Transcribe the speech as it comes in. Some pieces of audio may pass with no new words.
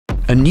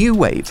A new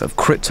wave of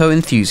crypto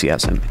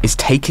enthusiasm is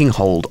taking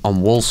hold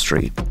on Wall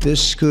Street.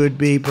 This could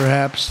be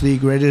perhaps the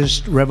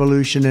greatest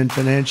revolution in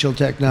financial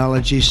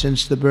technology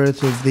since the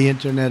birth of the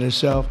internet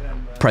itself.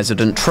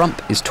 President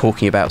Trump is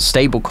talking about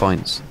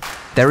stablecoins.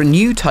 They're a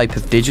new type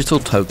of digital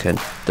token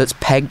that's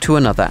pegged to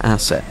another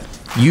asset,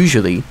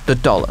 usually the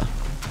dollar.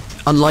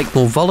 Unlike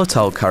more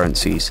volatile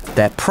currencies,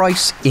 their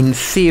price, in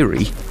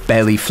theory,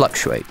 barely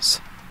fluctuates.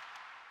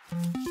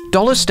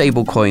 Dollar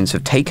stablecoins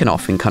have taken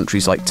off in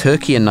countries like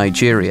Turkey and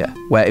Nigeria,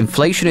 where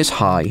inflation is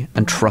high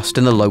and trust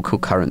in the local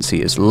currency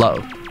is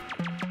low.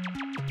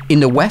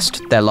 In the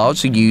West, they're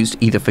largely used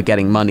either for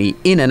getting money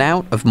in and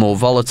out of more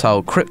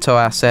volatile crypto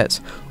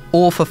assets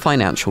or for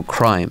financial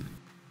crime.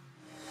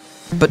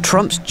 But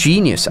Trump's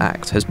Genius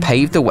Act has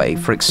paved the way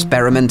for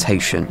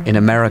experimentation in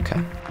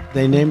America.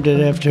 They named it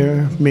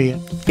after me.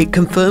 It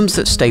confirms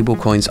that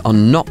stablecoins are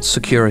not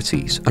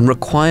securities and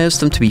requires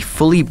them to be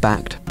fully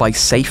backed by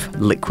safe,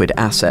 liquid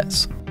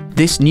assets.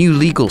 This new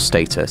legal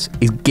status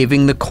is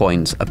giving the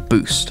coins a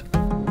boost.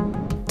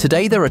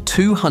 Today there are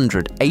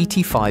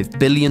 $285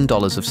 billion of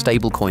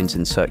stablecoins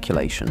in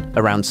circulation,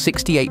 around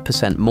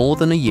 68% more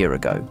than a year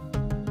ago.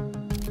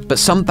 But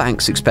some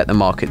banks expect the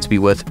market to be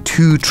worth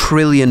 $2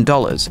 trillion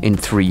in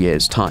 3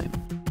 years' time.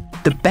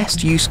 The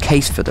best use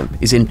case for them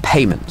is in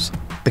payments.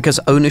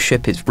 Because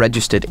ownership is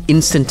registered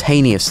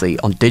instantaneously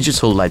on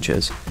digital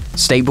ledgers,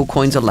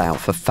 stablecoins allow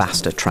for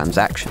faster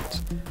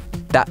transactions.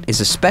 That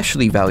is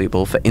especially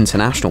valuable for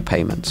international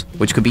payments,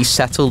 which could be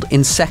settled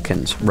in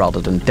seconds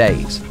rather than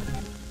days.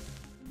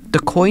 The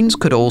coins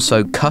could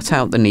also cut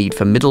out the need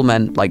for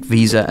middlemen like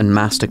Visa and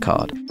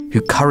MasterCard,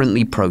 who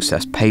currently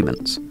process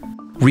payments.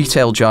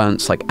 Retail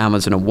giants like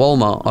Amazon and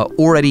Walmart are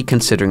already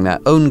considering their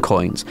own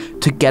coins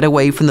to get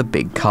away from the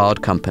big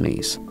card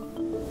companies.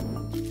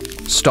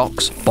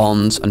 Stocks,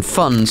 bonds, and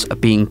funds are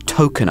being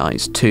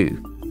tokenized too.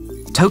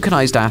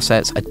 Tokenized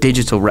assets are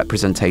digital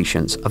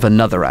representations of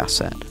another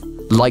asset.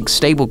 Like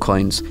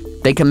stablecoins,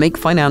 they can make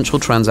financial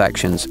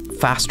transactions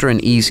faster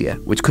and easier,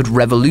 which could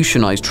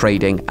revolutionize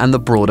trading and the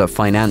broader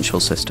financial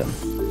system.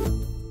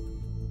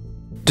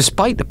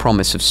 Despite the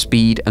promise of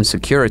speed and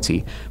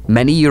security,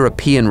 many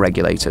European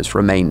regulators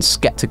remain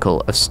skeptical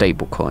of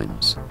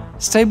stablecoins.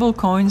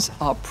 Stablecoins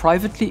are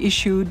privately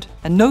issued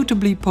and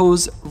notably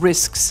pose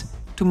risks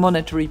to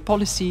monetary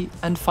policy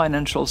and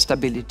financial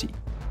stability.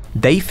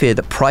 They fear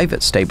that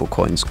private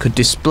stablecoins could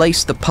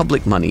displace the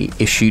public money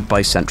issued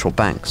by central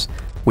banks,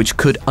 which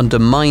could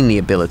undermine the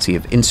ability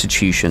of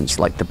institutions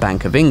like the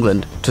Bank of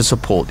England to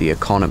support the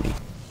economy.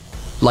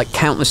 Like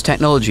countless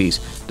technologies,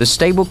 the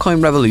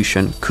stablecoin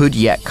revolution could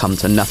yet come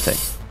to nothing.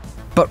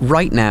 But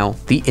right now,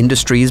 the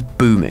industry is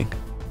booming.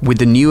 With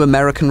the new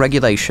American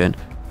regulation,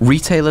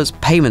 retailers,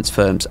 payments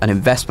firms, and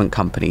investment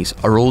companies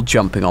are all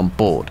jumping on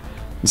board.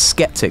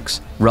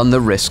 Skeptics run the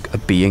risk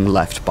of being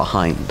left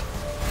behind.